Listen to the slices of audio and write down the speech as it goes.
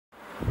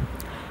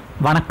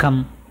வணக்கம்.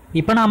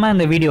 இப்போ நாம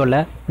இந்த வீடியோவில்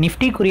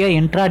நிஃப்டிக்குரிய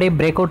இன்ட்ராடே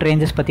பிரேக் அவுட்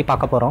ரேஞ்சஸ் பற்றி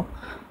பார்க்க போகிறோம்.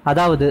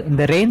 அதாவது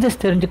இந்த ரேஞ்சஸ்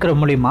தெரிஞ்சுக்கிற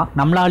மூலிமா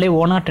நம்மளாலே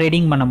ஓனாக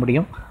ட்ரேடிங் பண்ண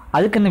முடியும்.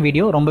 அதுக்கு இந்த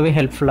வீடியோ ரொம்பவே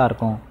ஹெல்ப்ஃபுல்லாக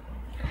இருக்கும்.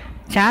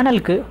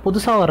 சேனலுக்கு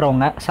புதுசாக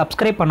வர்றவங்க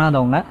சப்ஸ்கிரைப்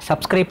பண்ணாதவங்க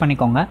சப்ஸ்கிரைப்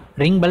பண்ணிக்கோங்க.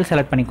 ரிங் பெல்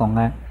செலக்ட்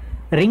பண்ணிக்கோங்க.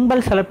 ரிங்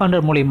பெல் செலக்ட் பண்ணுற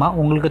மூலிமா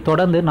உங்களுக்கு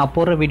தொடர்ந்து நான்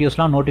போடுற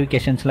வீடியோஸ்லாம்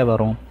நோட்டிஃபிகேஷன்ஸில்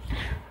வரும்.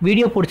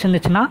 வீடியோ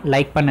பிடிச்சிருந்துச்சுன்னா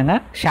லைக்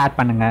பண்ணுங்கள், ஷேர்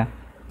பண்ணுங்கள்.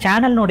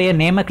 சேனலினுடைய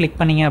நேமை கிளிக்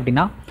பண்ணிங்க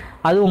அப்படின்னா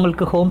அது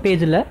உங்களுக்கு ஹோம்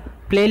பேஜில்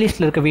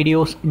பிளேலிஸ்ட்டில் இருக்க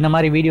வீடியோஸ் இந்த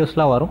மாதிரி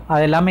வீடியோஸ்லாம் வரும்.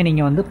 அது எல்லாமே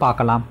நீங்கள் வந்து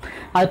பார்க்கலாம்.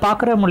 அது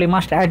பார்க்குற மூலிமா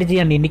ஸ்ட்ராட்டஜி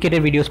அண்ட்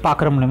இண்டிகேட்டர் வீடியோஸ்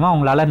பார்க்குற மூலிமா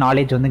உங்களால்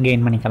நாலேஜ் வந்து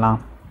கெயின் பண்ணிக்கலாம்.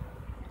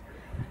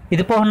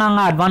 இது போக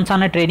நாங்கள்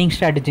அட்வான்ஸான ட்ரேடிங்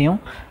ஸ்ட்ராட்டஜியும்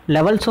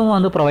லெவல்ஸும்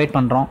வந்து ப்ரொவைட்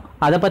பண்ணுறோம்.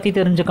 அதை பற்றி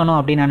தெரிஞ்சுக்கணும்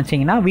அப்படின்னு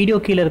நினச்சிங்கன்னா வீடியோ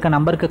கீழே இருக்க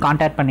நம்பருக்கு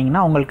கான்டாக்ட்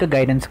பண்ணிங்கன்னா உங்களுக்கு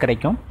கைடன்ஸ்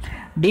கிடைக்கும்.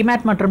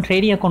 டிமேட் மற்றும்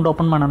ட்ரேடிங் அக்கௌண்ட்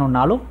ஓப்பன்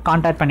பண்ணணுன்னாலும்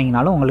கான்டாக்ட்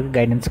பண்ணிங்கனாலும் உங்களுக்கு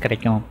கைடன்ஸ்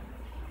கிடைக்கும்.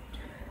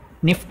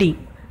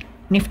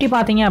 நிஃப்டி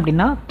பார்த்தீங்க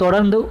அப்படின்னா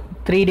தொடர்ந்து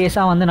 3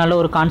 டேஸாக வந்து நல்ல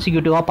ஒரு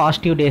கான்சிக்யூட்டிவாக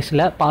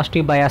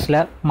பாசிட்டிவ் பயாஸில்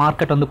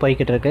மார்க்கெட் வந்து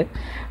போய்கிட்டு இருக்குது.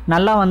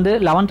 நல்லா வந்து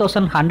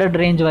 11,100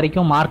 ரேஞ்ச்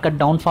வரைக்கும் மார்க்கெட்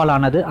டவுன்ஃபால்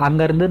ஆனது.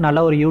 அங்கேருந்து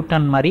நல்ல ஒரு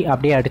யூட்டர்ன் மாதிரி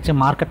அப்படியே அடித்து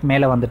மார்க்கெட்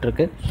மேலே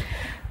வந்துட்டுருக்கு.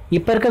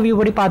 இப்போ இருக்க வியூ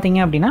படி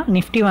பார்த்தீங்க அப்படின்னா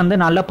நிஃப்டி வந்து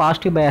நல்ல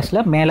பாசிட்டிவ்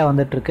பயாஸில் மேலே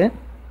வந்துட்டுருக்கு.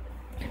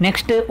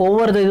 நெக்ஸ்ட்டு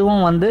ஒவ்வொரு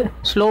இதுவும் வந்து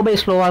ஸ்லோ பை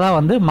ஸ்லோவாக தான்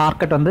வந்து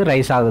மார்க்கெட் வந்து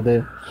ரைஸ் ஆகுது.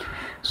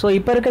 ஸோ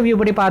இப்போ இருக்க வியூ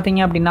படி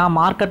பார்த்தீங்க அப்படின்னா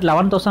மார்க்கெட்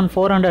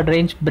 11,400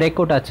 ரேஞ்ச் பிரேக்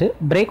அவுட் ஆச்சு.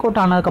 பிரேக் அவுட்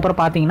ஆனதுக்கப்புறம்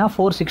பார்த்தீங்கன்னா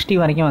 460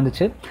 வரைக்கும்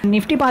வந்துச்சு.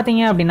 நிஃப்டி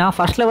பார்த்தீங்க அப்படின்னா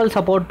ஃபர்ஸ்ட் லெவல்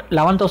சப்போர்ட்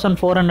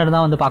 11,400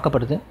 தான் வந்து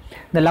பார்க்கப்படுது.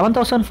 இந்த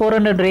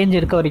 11,400 ரேஞ்ச்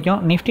இருக்க வரைக்கும்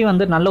நிஃப்டி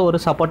வந்து நல்ல ஒரு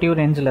சப்போர்ட்டிவ்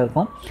ரேஞ்சில்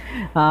இருக்கும்.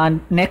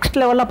 நெக்ஸ்ட்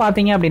லெவலில்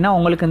பார்த்தீங்க அப்படின்னா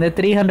உங்களுக்கு இந்த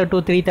 300 to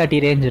 330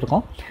 ரேஞ்ச்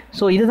இருக்கும்.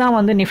 ஸோ இதுதான்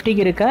வந்து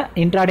நிஃப்டிக்கு இருக்க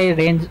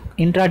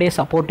இன்ட்ராடே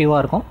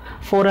சப்போர்ட்டிவாக இருக்கும்.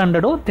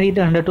 400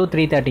 300 to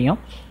 330.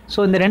 ஸோ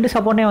இந்த ரெண்டு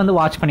சப்போர்ட்டையும் வந்து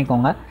வாட்ச்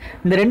பண்ணிக்கோங்க.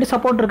 இந்த ரெண்டு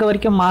சப்போர்ட் இருக்க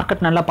வரைக்கும்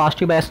மார்க்கெட் நல்லா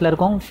பாசிட்டிவ் பேஸில்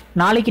இருக்கும்.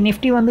 நாளைக்கு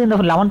நிஃப்டி வந்து இந்த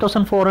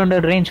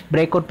 11,400 ரேஞ்ச்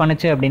பிரேக் அவுட்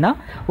பண்ணுச்சு அப்படின்னா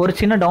ஒரு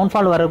சின்ன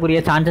டவுன்ஃபால் வரக்கூடிய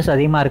சான்சஸ்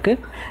அதிகமாக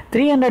இருக்குது.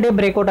 300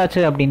 பிரேக் அவுட்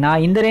ஆச்சு அப்படின்னா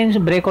இந்த ரேஞ்ச்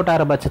பிரேக் அவுட்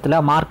ஆகிற பட்சத்தில்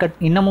மார்க்கெட்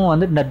இன்னமும்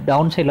வந்து இந்த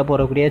டவுன் சைடில்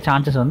போகக்கூடிய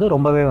சான்சஸ் வந்து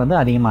ரொம்பவே வந்து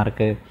அதிகமாக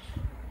இருக்குது.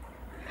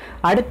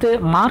 அடுத்து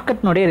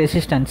மார்க்கெட்னுடைய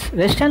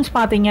ரெசிஸ்டன்ஸ்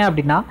பார்த்தீங்க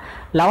அப்படின்னா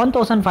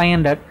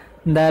 11,500.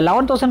 இந்த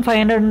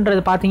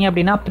 11,500ன்றது பார்த்தீங்க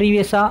அப்படின்னா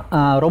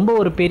ப்ரீவியஸாக ரொம்ப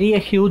ஒரு பெரிய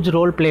ஹியூஜ்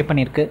ரோல் ப்ளே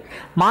பண்ணியிருக்கு.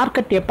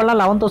 மார்க்கெட் எப்போல்லாம்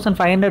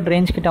 11,500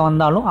 ரேஞ்ச் கிட்ட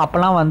வந்தாலும்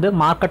அப்போல்லாம் வந்து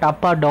மார்க்கெட்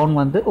அப் ஆர் டவுன்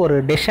வந்து ஒரு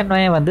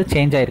டெசிஷனே வந்து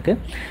சேஞ்ச் ஆகிருக்கு.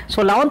 ஸோ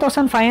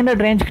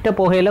 11,500 ரேஞ்ச் கிட்ட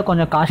போகையில்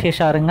கொஞ்சம்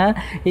காஷியஸாக இருங்க.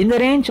 இந்த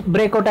ரேஞ்ச்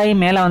பிரேக் அவுட் ஆகி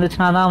மேலே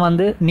வந்துச்சுன்னா தான்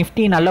வந்து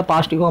நிஃப்டி நல்ல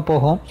பாசிட்டிவாக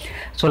போகும்.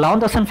 ஸோ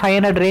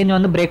 11,500 ரேஞ்ச்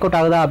வந்து பிரேக் அவுட்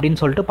ஆகுதா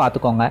அப்படின்னு சொல்லிட்டு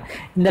பார்த்துக்கோங்க.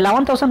 இந்த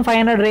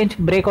 11,500 ரேஞ்ச்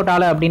பிரேக் அவுட்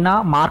ஆகலை அப்படின்னா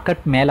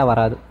மார்க்கெட் மேலே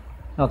வராது.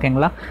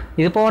 ஓகேங்களா?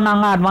 இது போக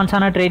நாங்கள்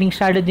அட்வான்ஸான ட்ரேடிங்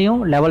ஸ்ட்ராட்டஜியும்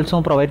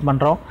லெவல்ஸும் ப்ரொவைட்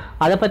பண்ணுறோம்.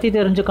 அதை பற்றி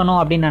தெரிஞ்சுக்கணும்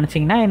அப்படின்னு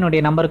நினச்சிங்கன்னா என்னுடைய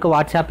நம்பருக்கு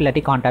வாட்ஸ்அப்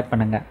இல்லாட்டி கான்டாக்ட்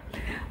பண்ணுங்கள்.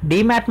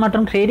 டிமேட்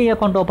மற்றும் ட்ரேடிங்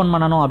அக்கௌண்ட் ஓப்பன்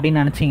பண்ணணும்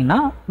அப்படின்னு நினச்சிங்கன்னா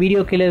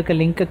வீடியோ கீழே இருக்க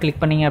லிங்க்கை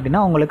கிளிக் பண்ணிங்க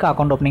அப்படின்னா உங்களுக்கு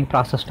அக்கௌண்ட் ஓப்பனிங்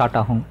ப்ராசஸ் ஸ்டார்ட்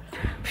ஆகும்.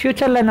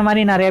 ஃப்யூச்சரில் இந்த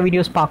மாதிரி நிறையா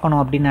வீடியோஸ்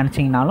பார்க்கணும் அப்படின்னு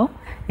நினச்சிங்கனாலும்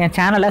என்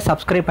சேனலை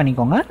சப்ஸ்கிரைப்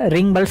பண்ணிக்கோங்க.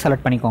 ரிங் பெல்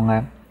செலக்ட் பண்ணிக்கோங்க.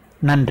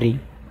 நன்றி.